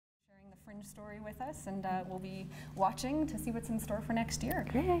Fringe story with us, and we'll be watching to see what's in store for next year.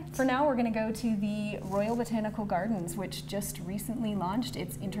 Great. For now, we're going to go to the Royal Botanical Gardens, which just recently launched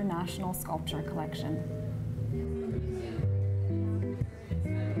its International Sculpture Collection.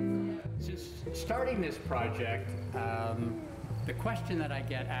 Since starting this project, the question that I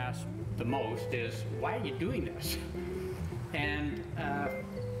get asked the most is, why are you doing this? And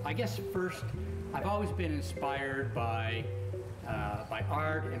I guess first, I've always been inspired by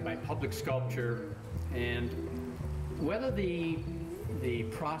art and by public sculpture, and whether the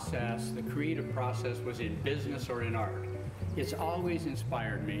process, the creative process, was in business or in art, it's always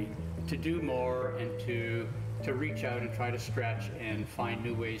inspired me to do more and to reach out and try to stretch and find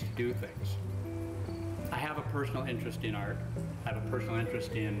new ways to do things. I have a personal interest in art. I have a personal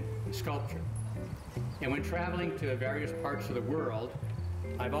interest in sculpture. And when traveling to various parts of the world,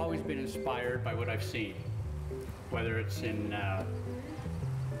 I've always been inspired by what I've seen, whether it's in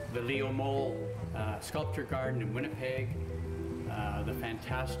the Leo Mole Sculpture Garden in Winnipeg, the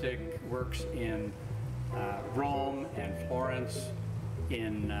fantastic works in Rome and Florence,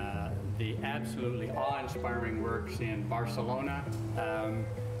 in the absolutely awe-inspiring works in Barcelona.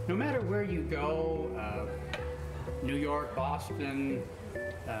 No matter where you go, New York, Boston,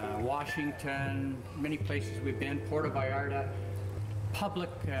 Washington, many places we've been, Puerto Vallarta, public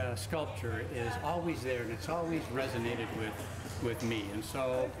sculpture is always there, and it's always resonated with me. And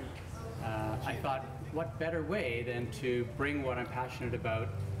so I thought, what better way than to bring what I'm passionate about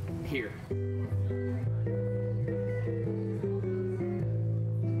here.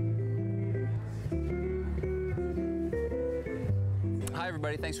 Hi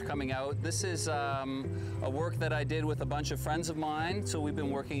everybody, thanks for coming out. This is a work that I did with a bunch of friends of mine, so we've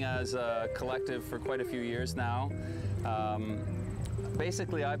been working as a collective for quite a few years now.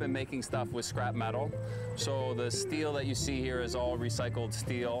 Basically, I've been making stuff with scrap metal. So the steel that you see here is all recycled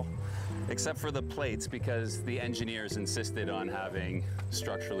steel, except for the plates, because the engineers insisted on having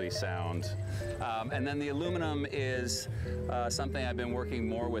structurally sound. And then the aluminum is something I've been working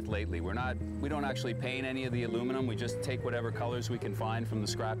more with lately. We don't actually paint any of the aluminum. We just take whatever colors we can find from the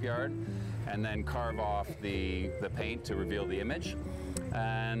scrapyard and then carve off the paint to reveal the image.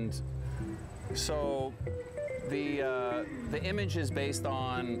 And so the image is based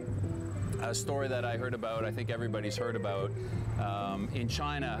on a story that I heard about, I think everybody's heard about, in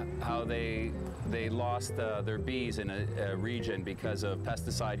China, how they lost their bees in a region because of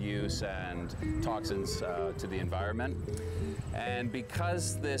pesticide use and toxins to the environment. And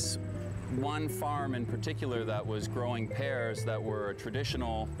because this one farm in particular that was growing pears that were a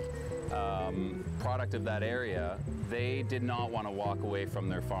traditional product of that area, they did not want to walk away from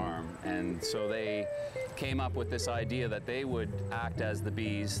their farm. And so they came up with this idea that they would act as the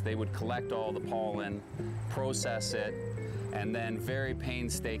bees. They would collect all the pollen, process it, and then very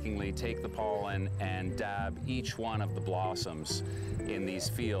painstakingly take the pollen and dab each one of the blossoms in these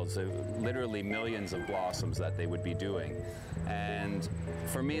fields. Literally millions of blossoms that they would be doing. And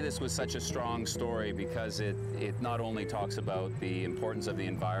for me, this was such a strong story because it not only talks about the importance of the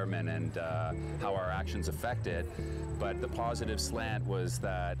environment and how our actions affect it, but the positive slant was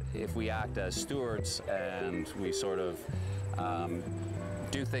that if we act as stewards and we sort of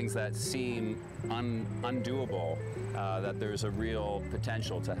do things that seem undoable, that there's a real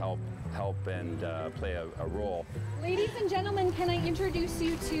potential to help and play a role. Ladies and gentlemen, can I introduce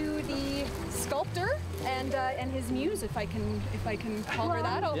you to the sculptor and his muse, if I can call her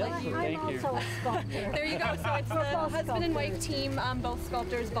that? I'll let you. I'm also a sculptor. There you go. So it's the husband and wife team, both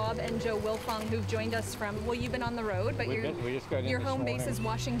sculptors, Bob and Joe Wilfong, who've joined us from, well, you've been on the road, but your home base is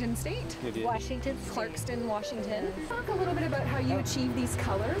Washington State. Washington State. Clarkston, Washington. Talk a little bit about how you achieve these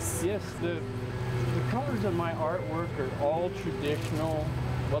colors. Yes, the colors of my artwork are all traditional.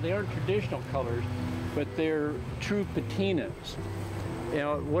 Well, they aren't traditional colors, but they're true patinas. You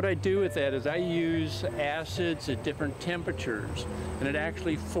know, what I do with that is I use acids at different temperatures, and it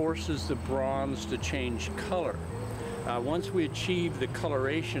actually forces the bronze to change color. Once we achieve the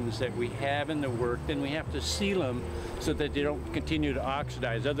colorations that we have in the work, then we have to seal them so that they don't continue to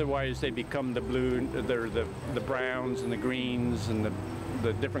oxidize. Otherwise, they become the blue, the browns and the greens and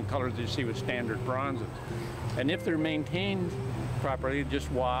the different colors that you see with standard bronzes. And if they're maintained properly,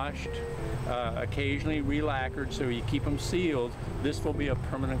 just washed, occasionally re-lacquered, so you keep them sealed, this will be a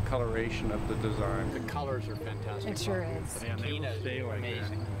permanent coloration of the design. The colors are fantastic. It sure is. Patina is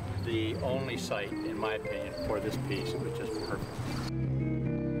amazing. The only site, in my opinion, for this piece, which is perfect.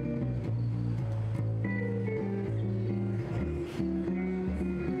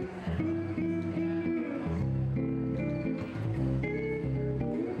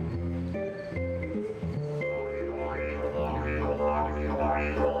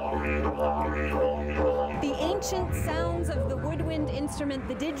 The ancient sounds of the woodwind instrument,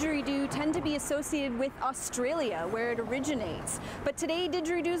 the didgeridoo, tend to be associated with Australia, where it originates. But today,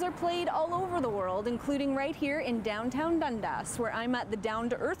 didgeridoos are played all over the world, including right here in downtown Dundas, where I'm at the Down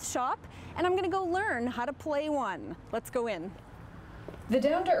to Earth shop, and I'm gonna go learn how to play one. Let's go in. The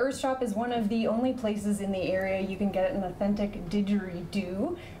Down to Earth shop is one of the only places in the area you can get an authentic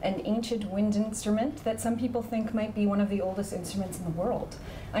didgeridoo, an ancient wind instrument that some people think might be one of the oldest instruments in the world.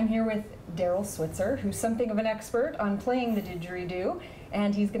 I'm here with Daryl Switzer, who's something of an expert on playing the didgeridoo,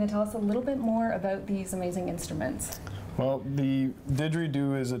 and he's going to tell us a little bit more about these amazing instruments. Well, the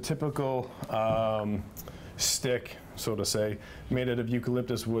didgeridoo is a typical stick, so to say, made out of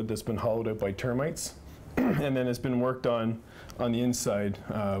eucalyptus wood that's been hollowed out by termites, and then it's been worked on the inside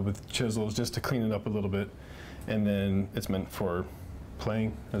with chisels just to clean it up a little bit, and then it's meant for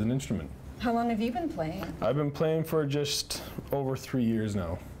playing as an instrument. How long have you been playing? I've been playing for just over 3 years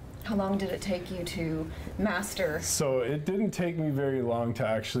now. How long did it take you to master? So it didn't take me very long to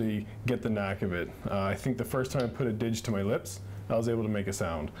actually get the knack of it. I think the first time I put a didge to my lips, I was able to make a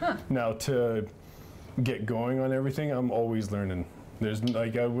sound. Huh. Now to get going on everything, I'm always learning. There's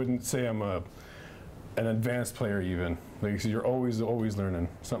like, I wouldn't say I'm an advanced player even. Like, so you're always learning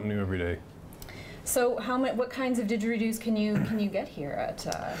something new every day. So what kinds of didgeridoos can you get here at?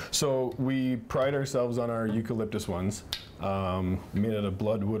 So we pride ourselves on our eucalyptus ones, made out of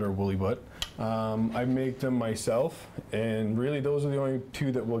bloodwood or woolly butt. I make them myself, and really those are the only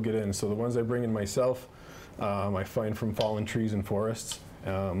two that we'll get in. So the ones I bring in myself, I find from fallen trees and forests.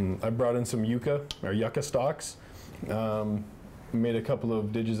 I brought in some yucca stalks, made a couple of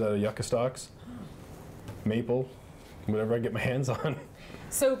didges out of yucca stalks, maple, whatever I get my hands on.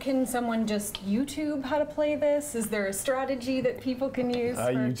 So can someone just YouTube how to play this? Is there a strategy that people can use?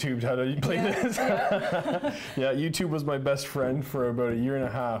 I YouTubed how to play this. Yeah. Yeah, YouTube was my best friend for about 1.5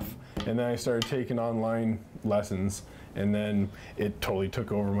 years, and then I started taking online lessons, and then it totally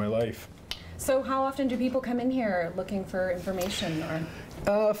took over my life. So how often do people come in here looking for information?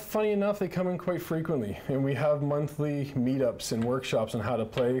 Or? Funny enough, they come in quite frequently, and we have monthly meetups and workshops on how to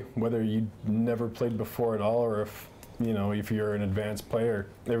play, whether you never played before at all, or if you're an advanced player.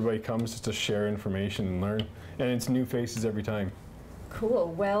 Everybody comes just to share information and learn, and it's new faces every time.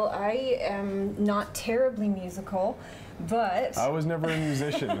 Cool. Well, I am not terribly musical, but I was never a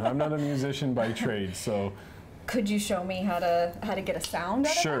musician. I'm not a musician by trade, so. Could you show me how to get a sound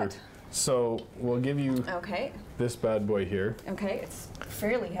out of Sure. that? So we'll give you this bad boy here. Okay, it's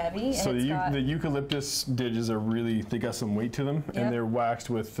fairly heavy. So and the eucalyptus didges are they got some weight to them, and they're waxed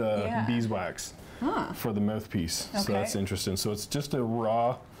with beeswax for the mouthpiece. Okay. So that's interesting. So it's just a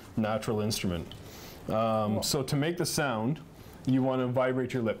raw, natural instrument. Cool. So to make the sound, you want to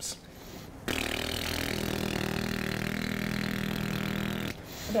vibrate your lips.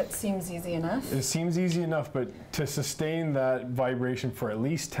 That seems easy enough. It seems easy enough, but to sustain that vibration for at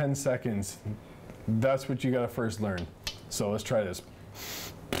least 10 seconds, that's what you gotta first learn. So let's try this.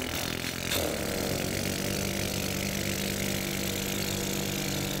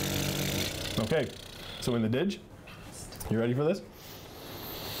 Okay, so in the didge, you ready for this?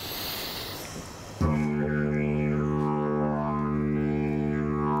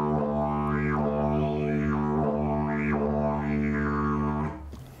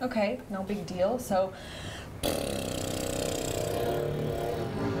 Okay, no big deal. So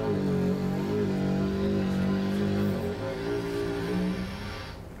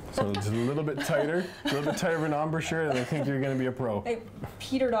it's a little bit tighter of an embouchure, and I think you're going to be a pro. I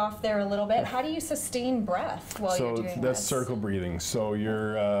petered off there a little bit. How do you sustain breath while you're doing this? So that's circle breathing. So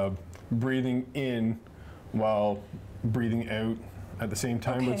you're breathing in while breathing out at the same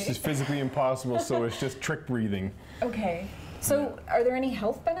time, which is physically impossible, so it's just trick breathing. Okay. So are there any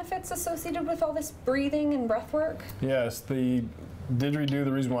health benefits associated with all this breathing and breath work? Yes, the didgeridoo,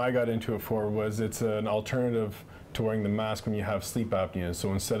 the reason why I got into it was it's an alternative to wearing the mask when you have sleep apnea.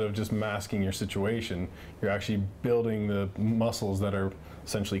 So instead of just masking your situation, you're actually building the muscles that are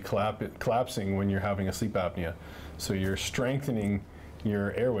essentially collapsing when you're having a sleep apnea. So you're strengthening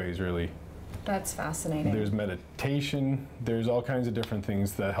your airways, really. That's fascinating. There's meditation, there's all kinds of different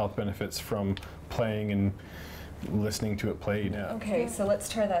things that health benefits from playing and listening to it played. Yeah. Okay, so let's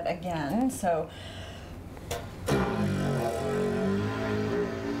try that again. So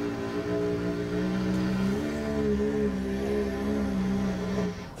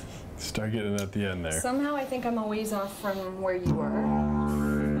start getting at the end there. Somehow I think I'm a ways off from where you are.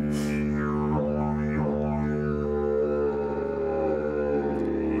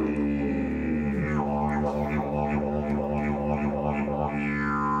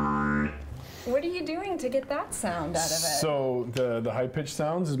 What are you doing to get that sound out of it? So the high-pitched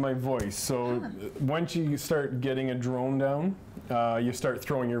sounds is my voice. So once you start getting a drone down, you start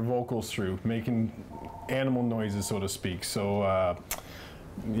throwing your vocals through, making animal noises, so to speak. So,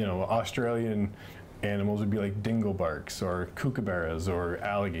 you know, Australian animals would be like dinglebarks or kookaburras or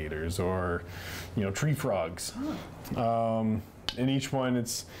alligators or, you know, tree frogs. And each one,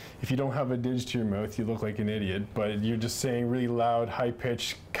 it's, if you don't have a didge to your mouth, you look like an idiot, but you're just saying really loud,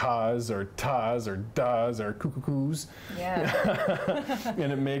 high-pitched caws or tas or das or cuckoos. Yeah.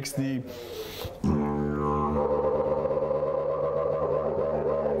 And it makes the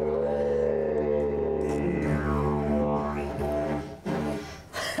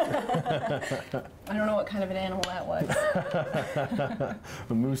I don't know what kind of an animal that was.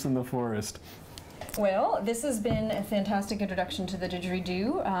 a moose in the forest. Well, this has been a fantastic introduction to the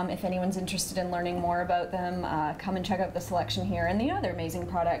didgeridoo. If anyone's interested in learning more about them, come and check out the selection here and the other amazing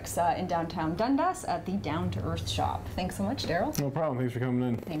products in downtown Dundas at the Down to Earth shop. Thanks so much, Daryl. No problem. Thanks for coming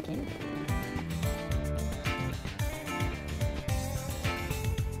in. Thank you.